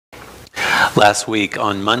Last week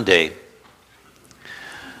on Monday,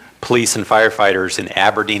 police and firefighters in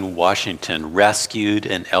Aberdeen, Washington rescued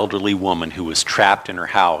an elderly woman who was trapped in her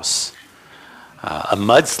house. A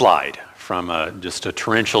mudslide from just a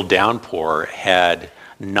torrential downpour had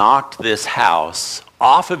knocked this house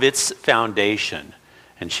off of its foundation,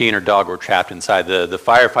 and she and her dog were trapped inside. The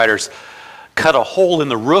firefighters cut a hole in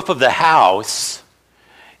the roof of the house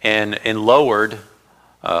and lowered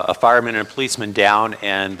a fireman and a policeman down,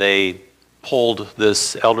 and they pulled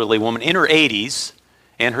this elderly woman in her 80s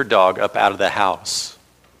and her dog up out of the house.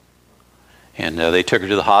 And they took her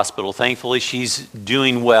to the hospital. Thankfully, she's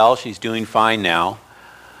doing well. She's doing fine now.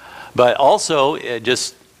 But also,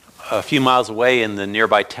 just a few miles away in the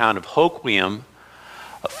nearby town of Hoquiam,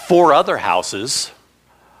 4 other houses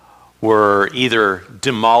were either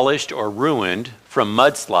demolished or ruined from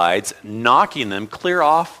mudslides, knocking them clear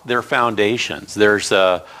off their foundations. There's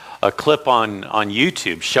a clip on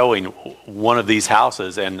YouTube showing one of these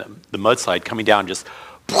houses and the mudslide coming down, just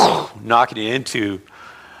knocking it into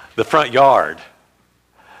the front yard.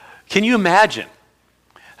 Can you imagine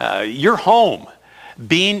your home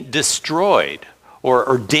being destroyed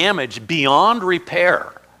or damaged beyond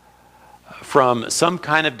repair from some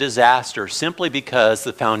kind of disaster simply because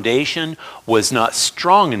the foundation was not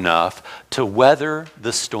strong enough to weather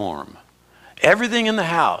the storm? Everything in the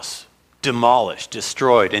house demolished,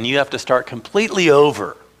 destroyed, and you have to start completely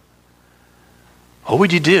over. What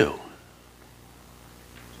would you do?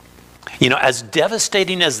 You know, as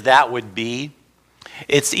devastating as that would be,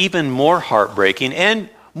 it's even more heartbreaking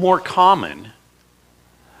and more common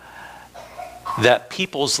that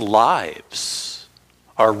people's lives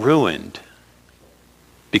are ruined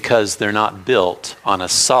because they're not built on a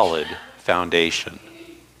solid foundation.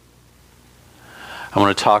 I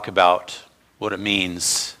want to talk about what it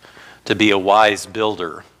means to be a wise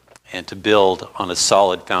builder and to build on a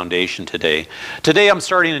solid foundation today. Today I'm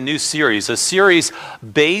starting a new series, a series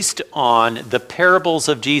based on the parables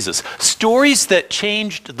of Jesus, stories that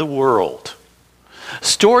changed the world.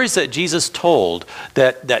 Stories that Jesus told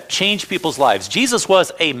that changed people's lives. Jesus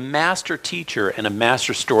was a master teacher and a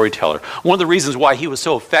master storyteller. One of the reasons why he was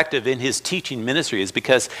so effective in his teaching ministry is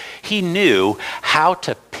because he knew how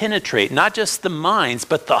to penetrate not just the minds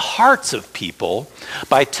but the hearts of people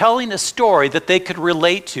by telling a story that they could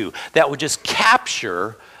relate to, that would just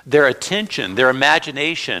capture their attention, their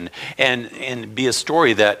imagination, and be a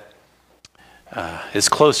story that is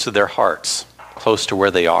close to their hearts, close to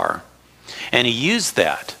where they are. And he used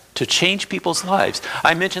that to change people's lives.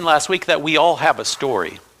 I mentioned last week that we all have a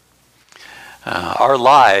story. Our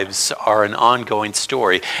lives are an ongoing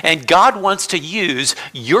story. And God wants to use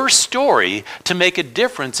your story to make a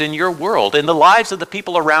difference in your world, in the lives of the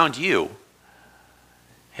people around you.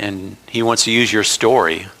 And he wants to use your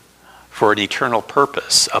story for an eternal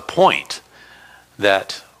purpose, a point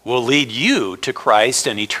that will lead you to Christ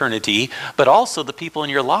and eternity, but also the people in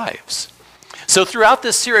your lives. So throughout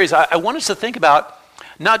this series, I want us to think about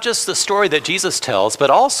not just the story that Jesus tells, but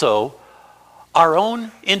also our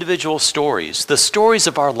own individual stories, the stories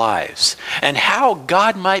of our lives, and how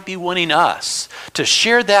God might be wanting us to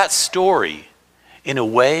share that story in a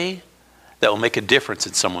way that will make a difference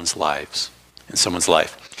in someone's life.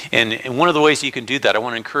 And one of the ways you can do that, I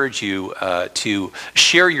want to encourage you to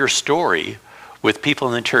share your story with people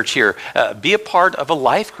in the church here. Be a part of a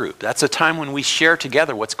life group. That's a time when we share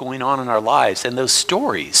together what's going on in our lives, and those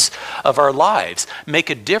stories of our lives make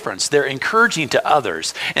a difference. They're encouraging to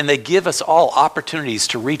others, and they give us all opportunities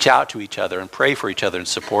to reach out to each other and pray for each other and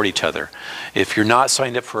support each other. If you're not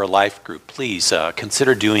signed up for a life group, please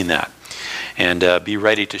consider doing that, and be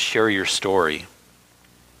ready to share your story.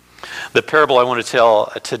 The parable I want to tell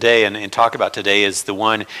today and talk about today is the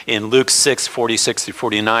one in Luke 6, 46 through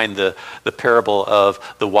 49, the parable of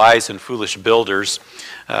the wise and foolish builders.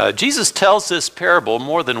 Jesus tells this parable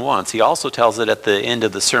more than once. He also tells it at the end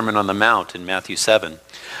of the Sermon on the Mount in Matthew 7.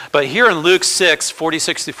 But here in Luke 6,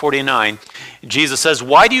 46 through 49, Jesus says,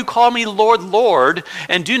 "Why do you call me Lord, Lord,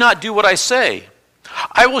 and do not do what I say?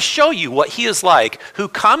 I will show you what he is like who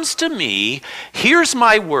comes to me, hears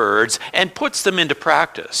my words, and puts them into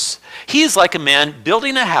practice. He is like a man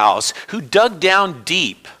building a house who dug down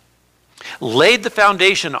deep, laid the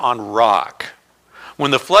foundation on rock.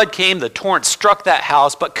 When the flood came, the torrent struck that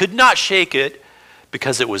house, but could not shake it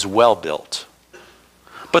because it was well built.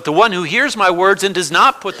 But the one who hears my words and does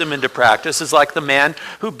not put them into practice is like the man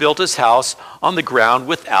who built his house on the ground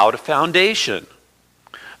without a foundation.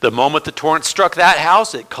 The moment the torrent struck that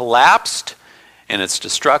house, it collapsed, and its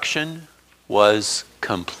destruction was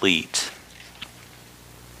complete."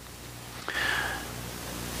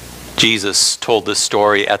 Jesus told this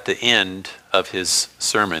story at the end of his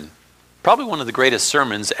sermon. Probably one of the greatest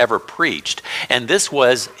sermons ever preached. And this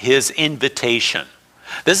was his invitation.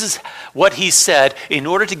 This is what he said in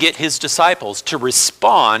order to get his disciples to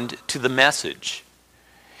respond to the message.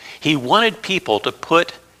 He wanted people to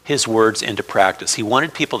put his words into practice. He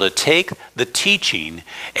wanted people to take the teaching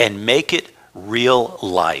and make it real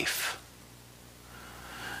life.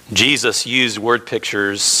 Jesus used word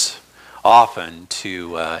pictures often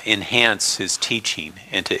to enhance his teaching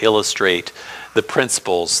and to illustrate the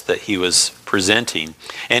principles that he was presenting.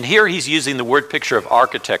 And here he's using the word picture of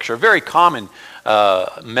architecture, a very common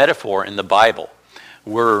metaphor in the Bible.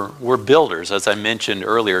 We're builders, as I mentioned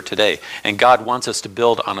earlier today, and God wants us to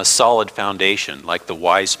build on a solid foundation like the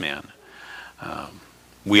wise man.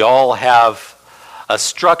 We all have a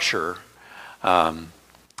structure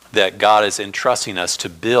that God is entrusting us to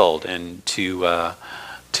build and to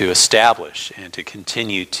establish and to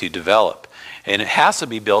continue to develop. And it has to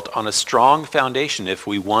be built on a strong foundation if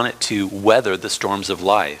we want it to weather the storms of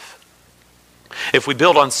life. If we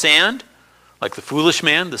build on sand, like the foolish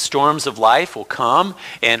man, the storms of life will come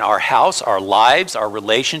and our house, our lives, our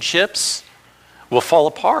relationships will fall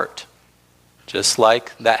apart, just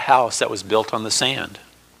like that house that was built on the sand.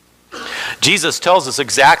 Jesus tells us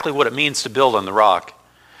exactly what it means to build on the rock.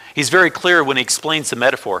 He's very clear when he explains the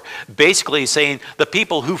metaphor. Basically, he's saying the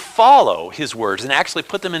people who follow his words and actually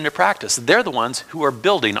put them into practice, they're the ones who are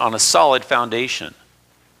building on a solid foundation.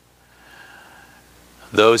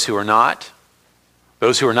 Those who are not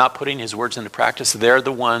putting his words into practice, they're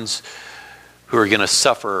the ones who are going to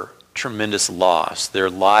suffer tremendous loss. Their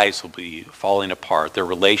lives will be falling apart. Their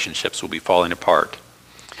relationships will be falling apart.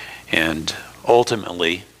 And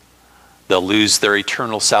ultimately, they'll lose their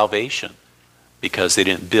eternal salvation because they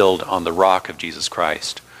didn't build on the rock of Jesus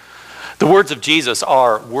Christ. The words of Jesus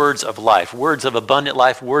are words of life, words of abundant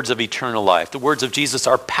life, words of eternal life. The words of Jesus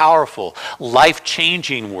are powerful,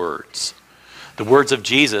 life-changing words. The words of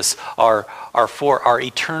Jesus are for our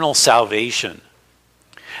eternal salvation.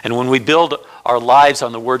 And when we build our lives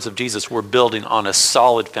on the words of Jesus, we're building on a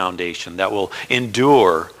solid foundation that will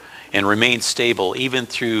endure and remain stable even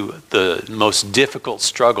through the most difficult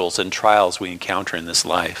struggles and trials we encounter in this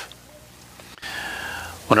life.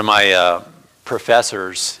 One of my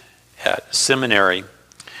professors at seminary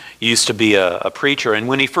used to be a preacher, and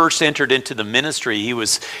when he first entered into the ministry, he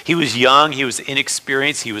was young, he was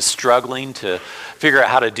inexperienced, he was struggling to figure out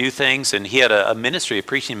how to do things, and he had a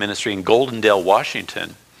preaching ministry in Goldendale,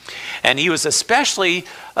 Washington. And he was especially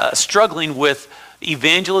struggling with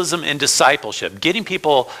evangelism and discipleship, getting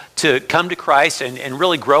people to come to Christ and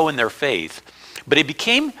really grow in their faith. But he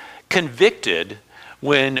became convicted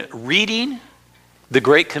when reading the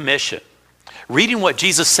Great Commission, reading what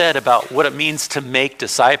Jesus said about what it means to make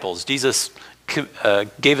disciples. Jesus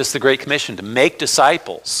gave us the Great Commission to make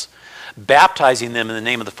disciples, baptizing them in the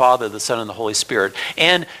name of the Father, the Son, and the Holy Spirit,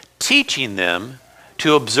 and teaching them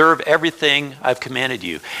to observe everything I've commanded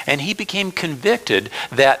you. And he became convicted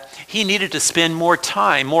that he needed to spend more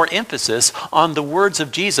time, more emphasis on the words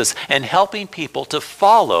of Jesus and helping people to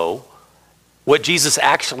follow what Jesus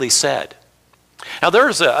actually said. Now,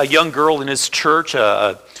 there's a young girl in his church,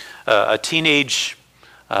 a teenage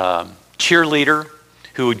cheerleader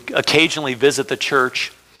who would occasionally visit the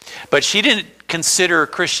church, but she didn't consider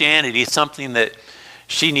Christianity something that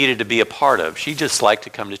she needed to be a part of. She just liked to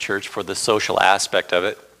come to church for the social aspect of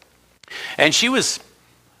it. And she was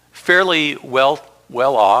fairly well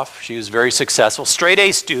off. She was very successful, straight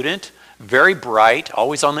A student, very bright,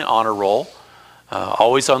 always on the honor roll,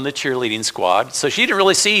 always on the cheerleading squad. So she didn't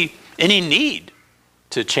really see any need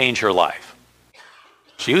to change her life.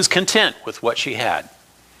 She was content with what she had.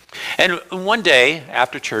 And one day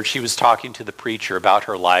after church, she was talking to the preacher about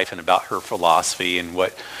her life and about her philosophy and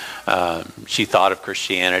what she thought of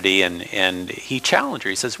Christianity. And he challenged her.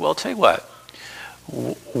 He says, well, tell you what,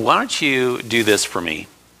 why don't you do this for me?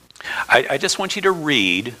 I just want you to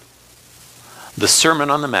read the Sermon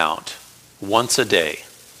on the Mount once a day.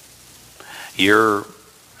 You're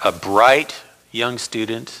a bright young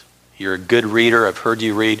student. You're a good reader. I've heard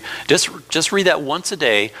you read. Just read that once a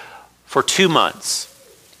day for 2 months.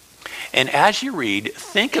 And as you read,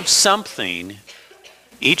 think of something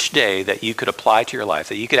each day that you could apply to your life,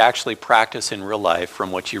 that you could actually practice in real life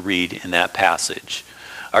from what you read in that passage.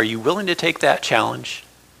 Are you willing to take that challenge?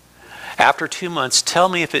 After 2 months, tell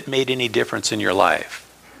me if it made any difference in your life.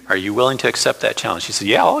 Are you willing to accept that challenge? She said,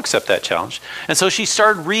 yeah, I'll accept that challenge. And so she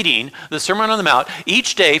started reading the Sermon on the Mount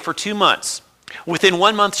each day for 2 months. Within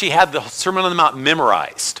 1 month, she had the Sermon on the Mount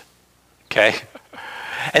memorized. Okay?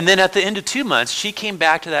 And then at the end of 2 months, she came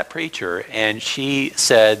back to that preacher and she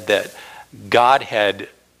said that God had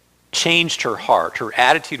changed her heart. Her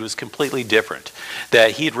attitude was completely different.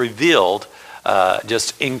 That he had revealed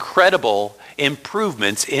just incredible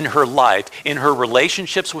improvements in her life, in her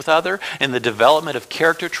relationships with others, in the development of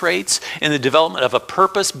character traits, in the development of a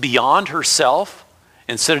purpose beyond herself,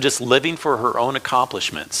 instead of just living for her own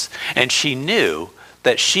accomplishments. And she knew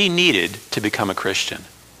that she needed to become a Christian.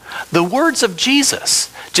 The words of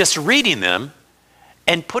Jesus, just reading them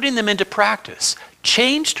and putting them into practice,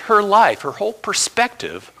 changed her life, her whole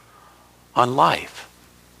perspective on life.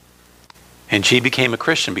 And she became a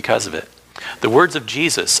Christian because of it. The words of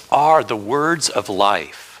Jesus are the words of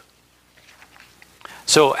life.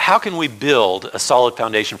 So how can we build a solid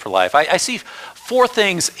foundation for life? I see 4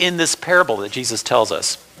 things in this parable that Jesus tells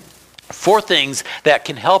us. 4 things that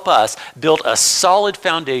can help us build a solid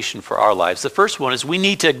foundation for our lives. The first one is we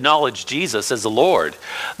need to acknowledge Jesus as the Lord.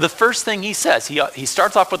 The first thing he says, he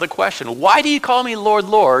starts off with a question. Why do you call me Lord,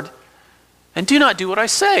 Lord, and do not do what I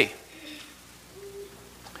say?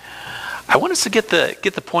 I want us to get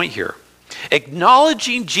the point here.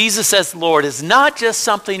 Acknowledging Jesus as Lord is not just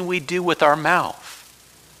something we do with our mouth.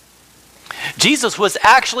 Jesus was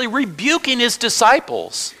actually rebuking his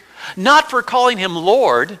disciples, not for calling him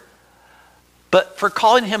Lord, but for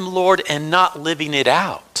calling him Lord and not living it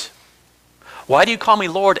out. Why do you call me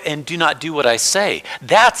Lord and do not do what I say?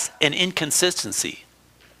 That's an inconsistency.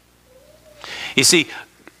 You see,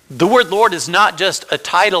 the word Lord is not just a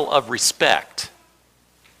title of respect.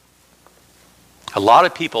 A lot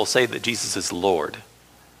of people say that Jesus is Lord.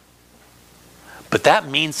 But that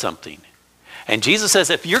means something. And Jesus says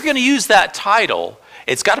if you're going to use that title,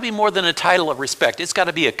 it's got to be more than a title of respect. It's got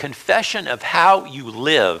to be a confession of how you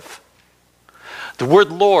live. The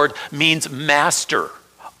word Lord means master,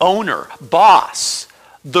 owner, boss,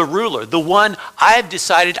 the ruler, the one I've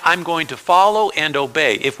decided I'm going to follow and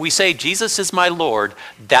obey. If we say Jesus is my Lord,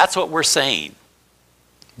 that's what we're saying.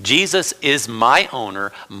 Jesus is my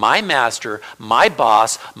owner, my master, my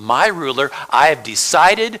boss, my ruler. I have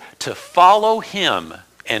decided to follow him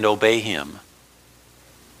and obey him.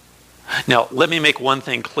 Now, let me make one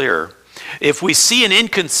thing clear. If we see an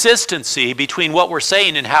inconsistency between what we're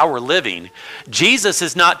saying and how we're living, Jesus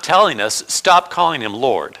is not telling us, stop calling him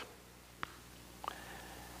Lord.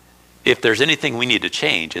 If there's anything we need to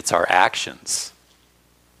change, it's our actions.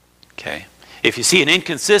 Okay? If you see an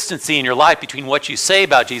inconsistency in your life between what you say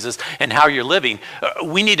about Jesus and how you're living,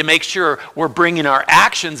 we need to make sure we're bringing our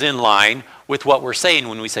actions in line with what we're saying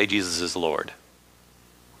when we say Jesus is Lord.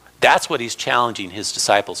 That's what he's challenging his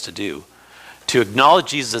disciples to do. To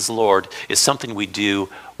acknowledge Jesus as Lord is something we do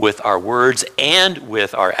with our words and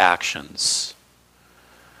with our actions.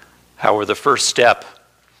 However, the first step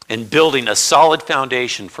in building a solid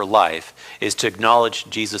foundation for life is to acknowledge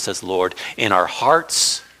Jesus as Lord in our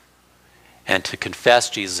hearts and to confess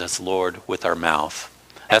Jesus as Lord with our mouth.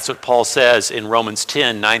 That's what Paul says in Romans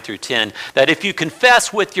 10, 9 through 10, that if you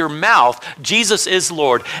confess with your mouth Jesus is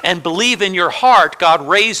Lord and believe in your heart God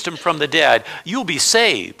raised him from the dead, you'll be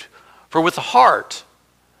saved. For with the heart,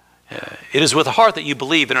 it is with the heart that you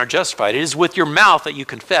believe and are justified. It is with your mouth that you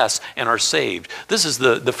confess and are saved. This is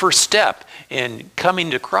the first step in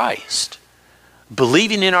coming to Christ.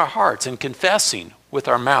 Believing in our hearts and confessing with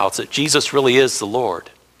our mouths that Jesus really is the Lord.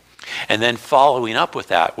 And then following up with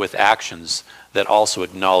that with actions that also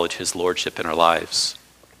acknowledge his lordship in our lives.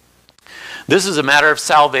 This is a matter of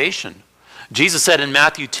salvation. Jesus said in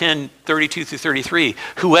Matthew 10, 32 through 33,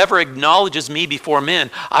 whoever acknowledges me before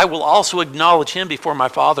men, I will also acknowledge him before my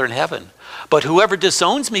Father in heaven. But whoever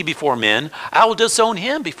disowns me before men, I will disown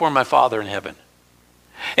him before my Father in heaven.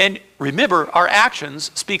 And remember, our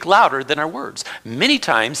actions speak louder than our words. Many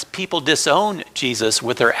times people disown Jesus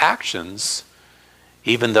with their actions,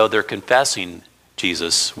 even though they're confessing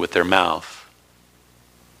Jesus with their mouth.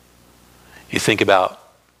 You think about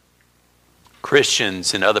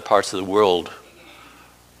Christians in other parts of the world,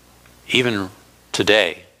 even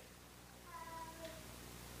today,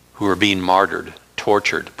 who are being martyred,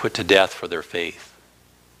 tortured, put to death for their faith.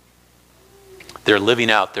 They're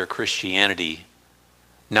living out their Christianity,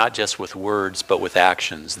 not just with words, but with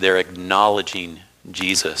actions. They're acknowledging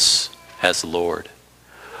Jesus as Lord.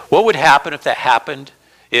 What would happen if that happened?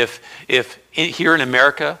 If here in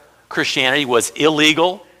America, Christianity was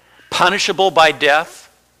illegal, punishable by death?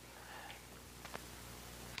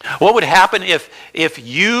 What would happen if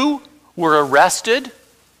you were arrested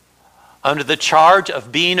under the charge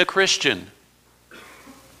of being a Christian?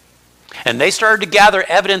 And they started to gather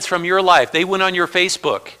evidence from your life. They went on your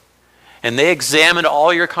Facebook and they examined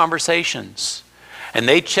all your conversations. And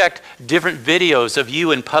they checked different videos of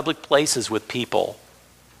you in public places with people.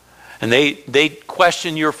 And they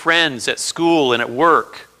questioned your friends at school and at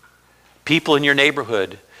work, people in your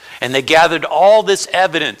neighborhood. and they gathered all this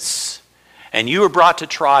evidence, and you were brought to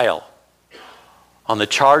trial on the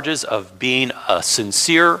charges of being a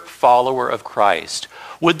sincere follower of Christ,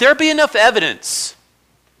 would there be enough evidence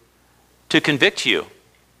to convict you?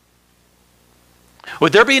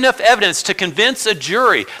 Would there be enough evidence to convince a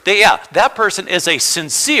jury that, that person is a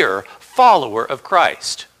sincere follower of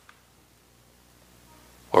Christ?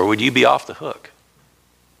 Or would you be off the hook?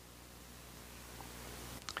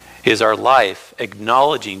 Is our life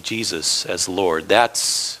acknowledging Jesus as Lord?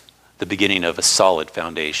 That's the beginning of a solid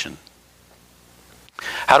foundation.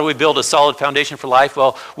 How do we build a solid foundation for life?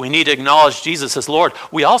 Well, we need to acknowledge Jesus as Lord.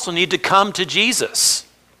 We also need to come to Jesus.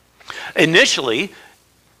 Initially,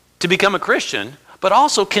 to become a Christian, but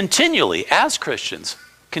also continually as Christians,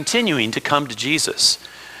 continuing to come to Jesus.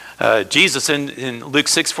 Jesus in Luke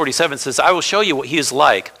 6:47 says, I will show you what he is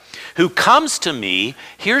like, who comes to me,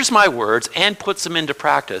 hears my words, and puts them into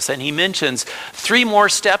practice. And he mentions 3 more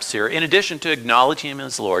steps here, in addition to acknowledging him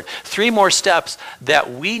as Lord, 3 more steps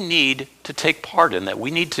that we need to take part in, that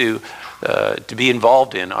we need to be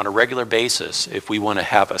involved in on a regular basis if we want to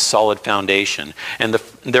have a solid foundation. And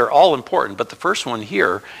they're all important, but the first one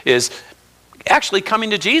here is actually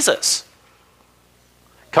coming to Jesus.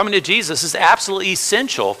 Coming to Jesus is absolutely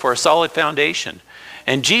essential for a solid foundation.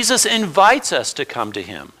 And Jesus invites us to come to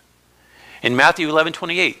him. In Matthew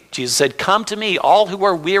 11:28, Jesus said, come to me, all who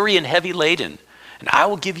are weary and heavy laden, and I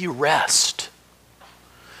will give you rest.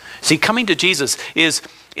 See, coming to Jesus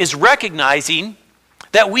is recognizing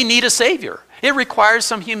that we need a Savior. It requires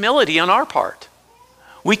some humility on our part.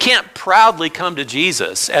 We can't proudly come to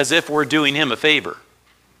Jesus as if we're doing him a favor.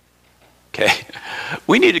 Okay?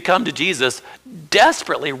 We need to come to Jesus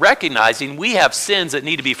desperately recognizing we have sins that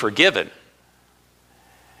need to be forgiven.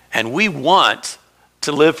 And we want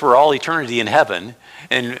to live for all eternity in heaven,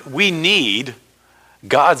 and we need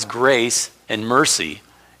God's grace and mercy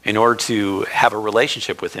in order to have a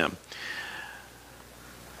relationship with him.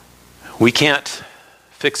 We can't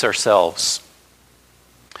fix ourselves.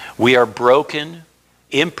 We are broken,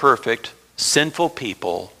 imperfect, sinful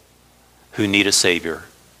people who need a Savior.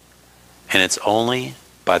 And it's only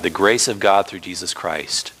by the grace of God through Jesus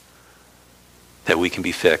Christ that we can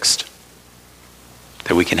be fixed,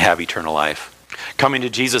 that we can have eternal life. Coming to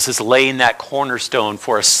Jesus is laying that cornerstone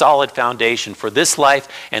for a solid foundation for this life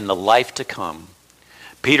and the life to come.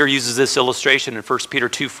 Peter uses this illustration in 1 Peter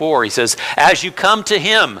 2:4. He says, as you come to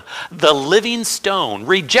him, the living stone,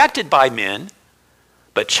 rejected by men,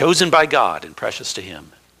 but chosen by God and precious to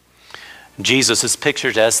him. Jesus is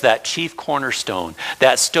pictured as that chief cornerstone,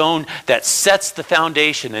 that stone that sets the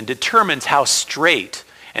foundation and determines how straight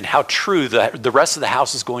and how true the rest of the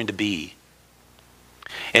house is going to be.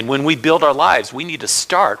 And when we build our lives, we need to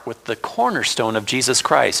start with the cornerstone of Jesus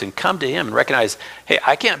Christ and come to him and recognize, hey,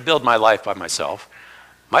 I can't build my life by myself.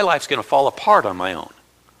 My life's going to fall apart on my own.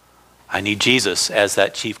 I need Jesus as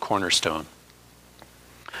that chief cornerstone.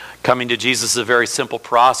 Coming to Jesus is a very simple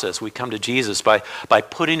process. We come to Jesus by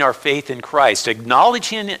putting our faith in Christ,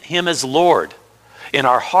 acknowledging him as Lord in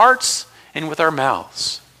our hearts and with our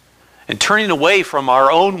mouths, and turning away from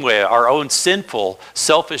our own way, our own sinful,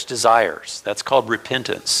 selfish desires. That's called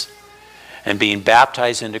repentance. And being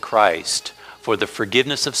baptized into Christ for the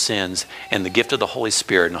forgiveness of sins and the gift of the Holy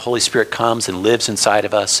Spirit. And the Holy Spirit comes and lives inside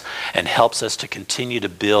of us and helps us to continue to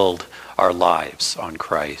build our lives on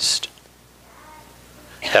Christ.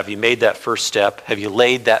 Have you made that first step? Have you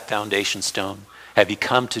laid that foundation stone? Have you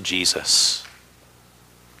come to Jesus?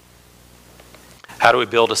 How do we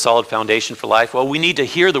build a solid foundation for life? Well, we need to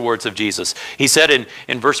hear the words of Jesus. He said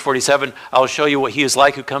in verse 47, I'll show you what he is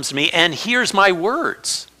like who comes to me and hears my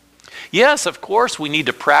words. Yes, of course, we need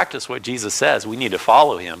to practice what Jesus says. We need to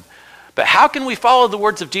follow him. But how can we follow the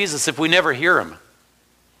words of Jesus if we never hear him?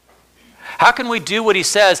 How can we do what he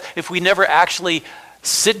says if we never actually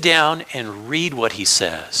sit down and read what he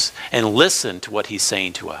says and listen to what he's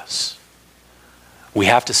saying to us? We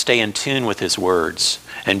have to stay in tune with his words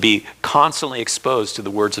and be constantly exposed to the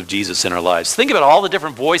words of Jesus in our lives. Think about all the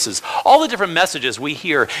different voices, all the different messages we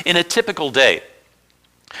hear in a typical day.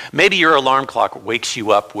 Maybe your alarm clock wakes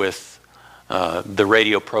you up with the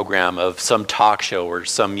radio program of some talk show or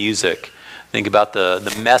some music. Think about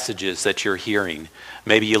the messages that you're hearing.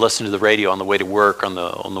 Maybe you listen to the radio on the way to work, on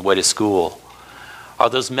the way to school. Are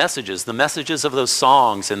those messages, the messages of those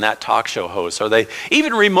songs and that talk show host, are they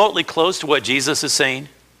even remotely close to what Jesus is saying?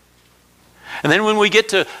 And then when we get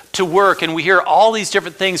to work and we hear all these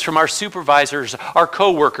different things from our supervisors, our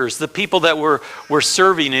coworkers, the people that we're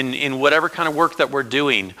serving in whatever kind of work that we're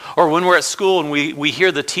doing, or when we're at school and we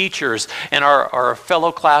hear the teachers and our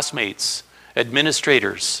fellow classmates,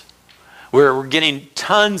 administrators, we're getting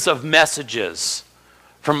tons of messages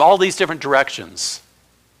from all these different directions,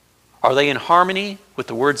 are they in harmony with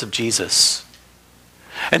the words of Jesus?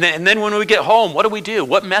 And then when we get home, what do?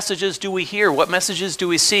 What messages do we hear? What messages do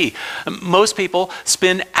we see? Most people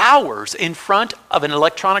spend hours in front of an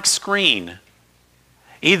electronic screen,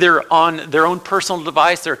 either on their own personal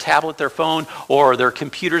device, their tablet, their phone, or their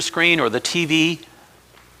computer screen, or the TV.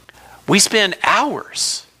 We spend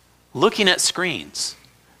hours looking at screens,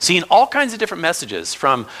 seeing all kinds of different messages,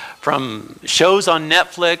 from shows on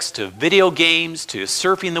Netflix to video games to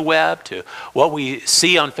surfing the web to what we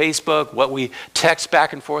see on Facebook, what we text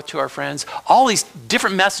back and forth to our friends. All these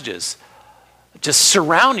different messages just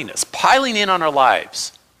surrounding us, piling in on our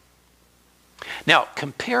lives. Now,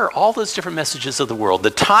 compare all those different messages of the world, the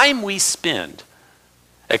time we spend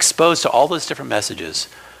exposed to all those different messages,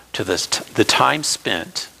 to the time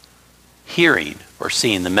spent hearing or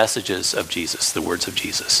seeing the messages of Jesus, the words of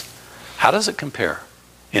Jesus. How does it compare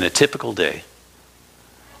in a typical day?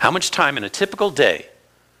 How much time in a typical day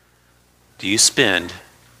do you spend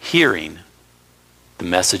hearing the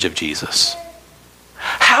message of Jesus?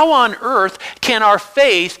 How on earth can our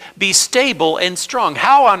faith be stable and strong?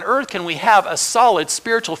 How on earth can we have a solid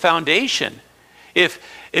spiritual foundation if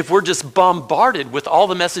we're just bombarded with all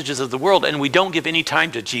the messages of the world and we don't give any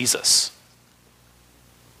time to Jesus?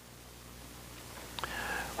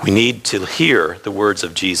 We need to hear the words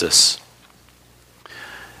of Jesus.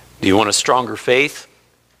 Do you want a stronger faith?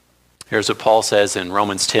 Here's what Paul says in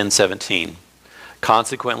Romans 10:17.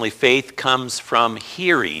 Consequently, faith comes from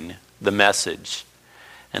hearing the message,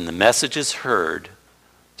 and the message is heard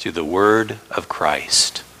through the word of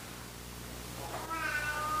Christ.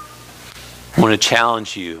 I want to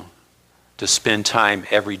challenge you to spend time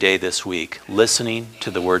every day this week listening to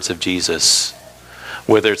the words of Jesus,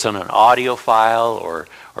 whether it's on an audio file or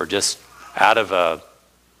just out of a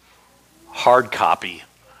hard copy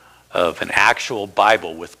of an actual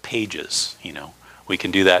Bible with pages. We can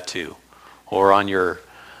do that too. Or on your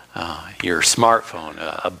smartphone,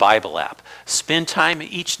 a Bible app. Spend time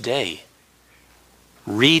each day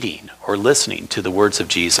reading or listening to the words of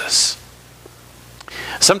Jesus.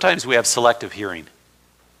 Sometimes we have selective hearing.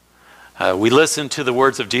 We listen to the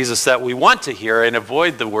words of Jesus that we want to hear and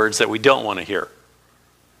avoid the words that we don't want to hear.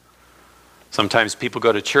 Sometimes people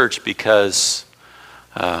go to church because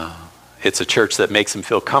it's a church that makes them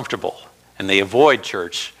feel comfortable, and they avoid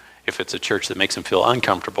church if it's a church that makes them feel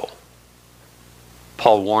uncomfortable.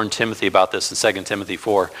 Paul warned Timothy about this in 2 Timothy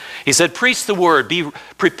 4. He said, preach the word, be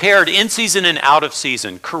prepared in season and out of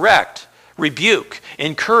season, correct, rebuke,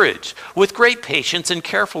 encourage, with great patience and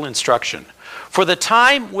careful instruction. For the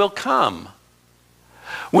time will come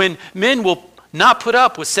when men will not put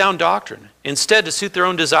up with sound doctrine. Instead, to suit their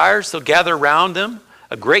own desires, they'll gather around them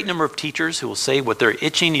a great number of teachers who will say what their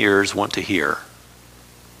itching ears want to hear.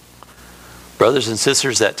 Brothers and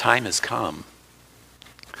sisters, that time has come.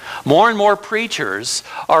 More and more preachers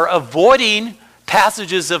are avoiding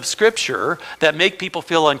passages of Scripture that make people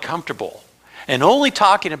feel uncomfortable and only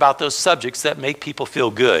talking about those subjects that make people feel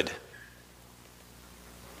good.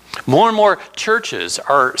 More and more churches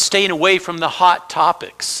are staying away from the hot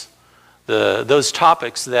topics, those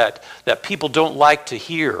topics that people don't like to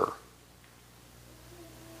hear.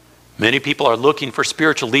 Many people are looking for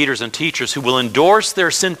spiritual leaders and teachers who will endorse their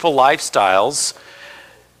sinful lifestyles,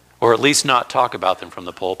 or at least not talk about them from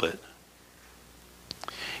the pulpit.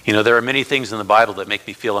 There are many things in the Bible that make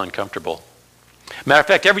me feel uncomfortable. Matter of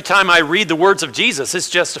fact, every time I read the words of Jesus, it's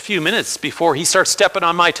just a few minutes before he starts stepping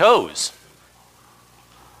on my toes.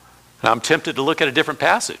 And I'm tempted to look at a different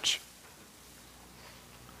passage.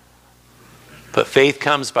 But faith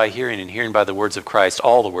comes by hearing, and hearing by the words of Christ,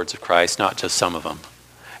 all the words of Christ, not just some of them.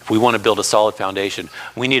 If we want to build a solid foundation,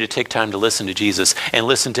 we need to take time to listen to Jesus and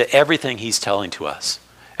listen to everything he's telling to us,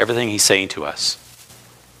 everything he's saying to us.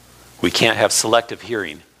 We can't have selective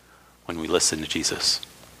hearing when we listen to Jesus.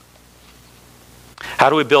 How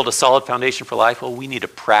do we build a solid foundation for life? Well, we need to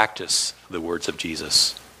practice the words of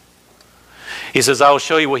Jesus. He says, I will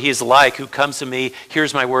show you what he is like who comes to me,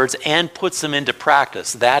 hears my words, and puts them into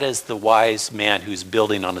practice. That is the wise man who's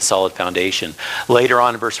building on a solid foundation. Later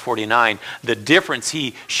on in verse 49, the difference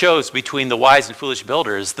he shows between the wise and foolish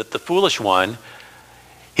builder is that the foolish one,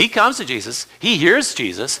 he comes to Jesus, he hears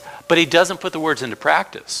Jesus, but he doesn't put the words into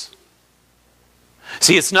practice.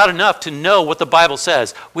 See, it's not enough to know what the Bible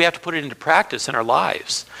says. We have to put it into practice in our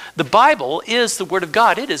lives. The Bible is the Word of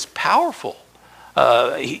God. It is powerful.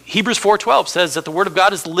 Hebrews 4:12 says that the Word of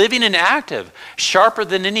God is living and active, sharper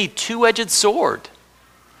than any two-edged sword.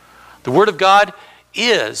 The Word of God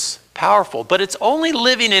is powerful, but it's only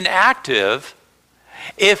living and active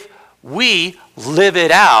if we live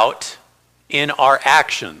it out in our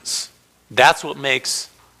actions. That's what makes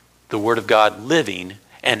the Word of God living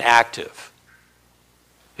and active.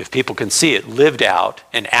 If people can see it lived out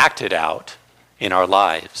and acted out in our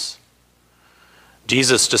lives.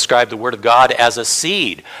 Jesus described the Word of God as a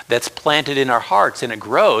seed that's planted in our hearts, and it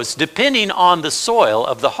grows depending on the soil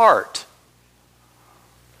of the heart.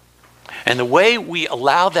 And the way we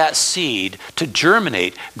allow that seed to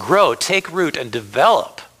germinate, grow, take root, and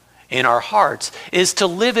develop in our hearts is to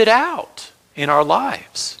live it out in our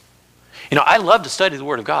lives. You know, I love to study the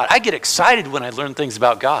Word of God. I get excited when I learn things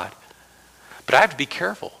about God. But I have to be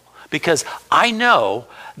careful because I know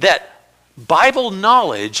that Bible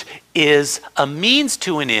knowledge is a means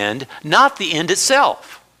to an end, not the end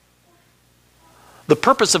itself. The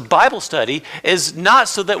purpose of Bible study is not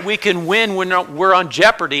so that we can win when we're on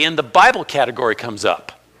Jeopardy and the Bible category comes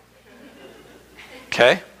up.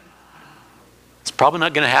 Okay? It's probably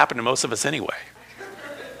not going to happen to most of us anyway.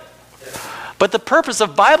 But the purpose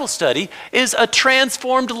of Bible study is a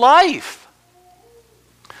transformed life.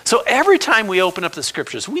 So every time we open up the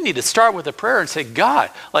scriptures, we need to start with a prayer and say, God,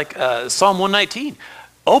 like Psalm 119,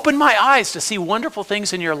 open my eyes to see wonderful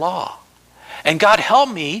things in your law. And God, help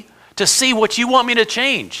me to see what you want me to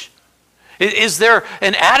change. Is there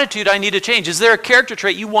an attitude I need to change? Is there a character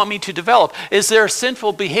trait you want me to develop? Is there a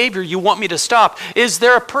sinful behavior you want me to stop? Is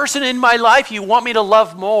there a person in my life you want me to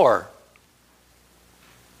love more?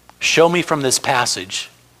 Show me from this passage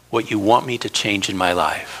what you want me to change in my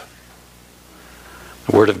life.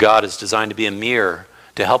 The Word of God is designed to be a mirror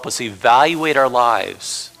to help us evaluate our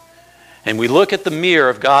lives. And we look at the mirror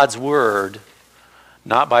of God's Word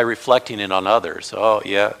not by reflecting it on others. Oh,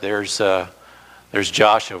 yeah, there's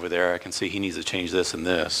Josh over there. I can see he needs to change this and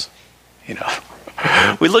this. You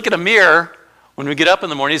know, we look at a mirror when we get up in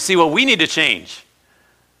the morning to see what we need to change.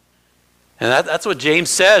 And that's what James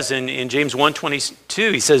says in James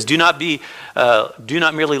 1:22. He says, do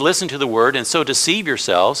not merely listen to the word and so deceive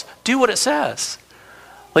yourselves. Do what it says.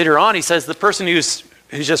 Later on, he says the person who's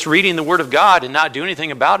just reading the Word of God and not doing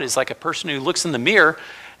anything about it is like a person who looks in the mirror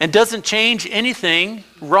and doesn't change anything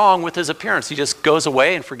wrong with his appearance. He just goes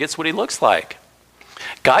away and forgets what he looks like.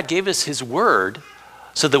 God gave us His Word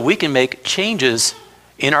so that we can make changes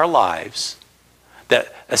in our lives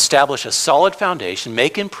that establish a solid foundation,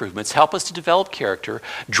 make improvements, help us to develop character,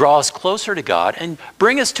 draw us closer to God, and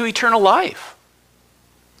bring us to eternal life.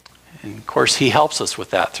 And of course, He helps us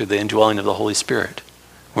with that through the indwelling of the Holy Spirit.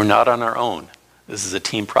 We're not on our own. This is a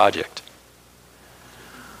team project.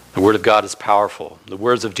 The Word of God is powerful. The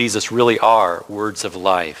words of Jesus really are words of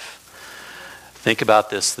life. Think about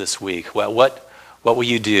this week. Well, what will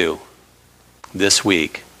you do this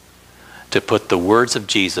week to put the words of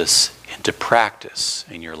Jesus into practice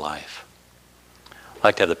in your life? I'd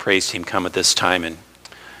like to have the praise team come at this time and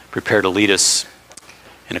prepare to lead us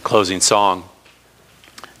in a closing song.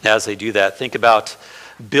 As they do that, think about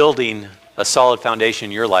building a solid foundation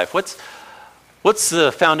in your life. What's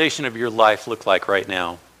the foundation of your life look like right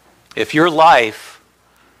now? If your life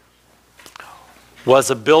was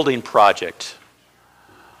a building project,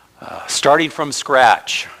 starting from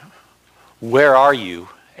scratch, where are you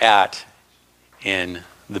at in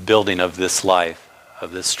the building of this life,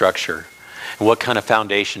 of this structure? And what kind of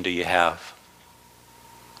foundation do you have?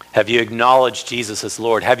 Have you acknowledged Jesus as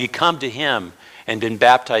Lord? Have you come to Him and been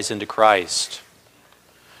baptized into Christ?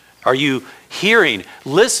 Are you hearing,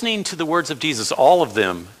 listening to the words of Jesus, all of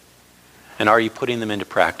them, and are you putting them into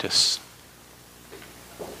practice?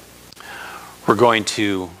 We're going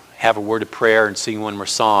to have a word of prayer and sing one more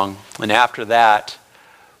song. And after that,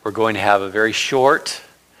 we're going to have a very short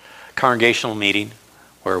congregational meeting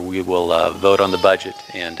where we will vote on the budget,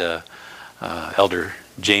 and Elder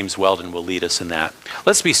James Weldon will lead us in that.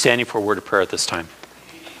 Let's be standing for a word of prayer at this time.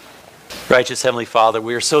 Righteous Heavenly Father,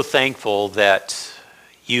 we are so thankful that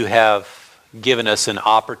You have given us an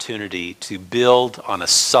opportunity to build on a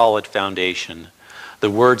solid foundation,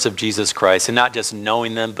 the words of Jesus Christ, and not just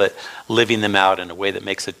knowing them, but living them out in a way that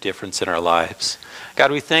makes a difference in our lives.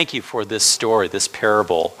 God, we thank You for this story, this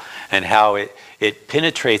parable, and how it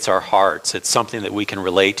penetrates our hearts. It's something that we can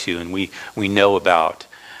relate to and we know about.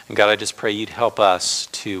 And God, I just pray You'd help us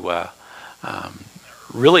to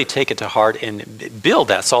really take it to heart and build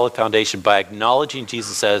that solid foundation by acknowledging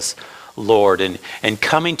Jesus as Lord and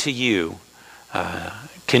coming to You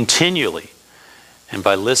continually, and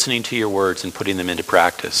by listening to Your words and putting them into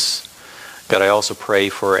practice. God, I also pray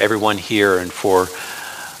for everyone here and for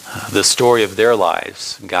the story of their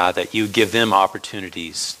lives, God, that You give them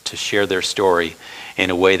opportunities to share their story in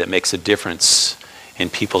a way that makes a difference in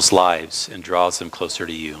people's lives and draws them closer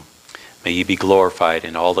to You. May You be glorified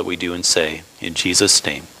in all that we do and say. In Jesus'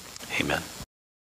 name, amen.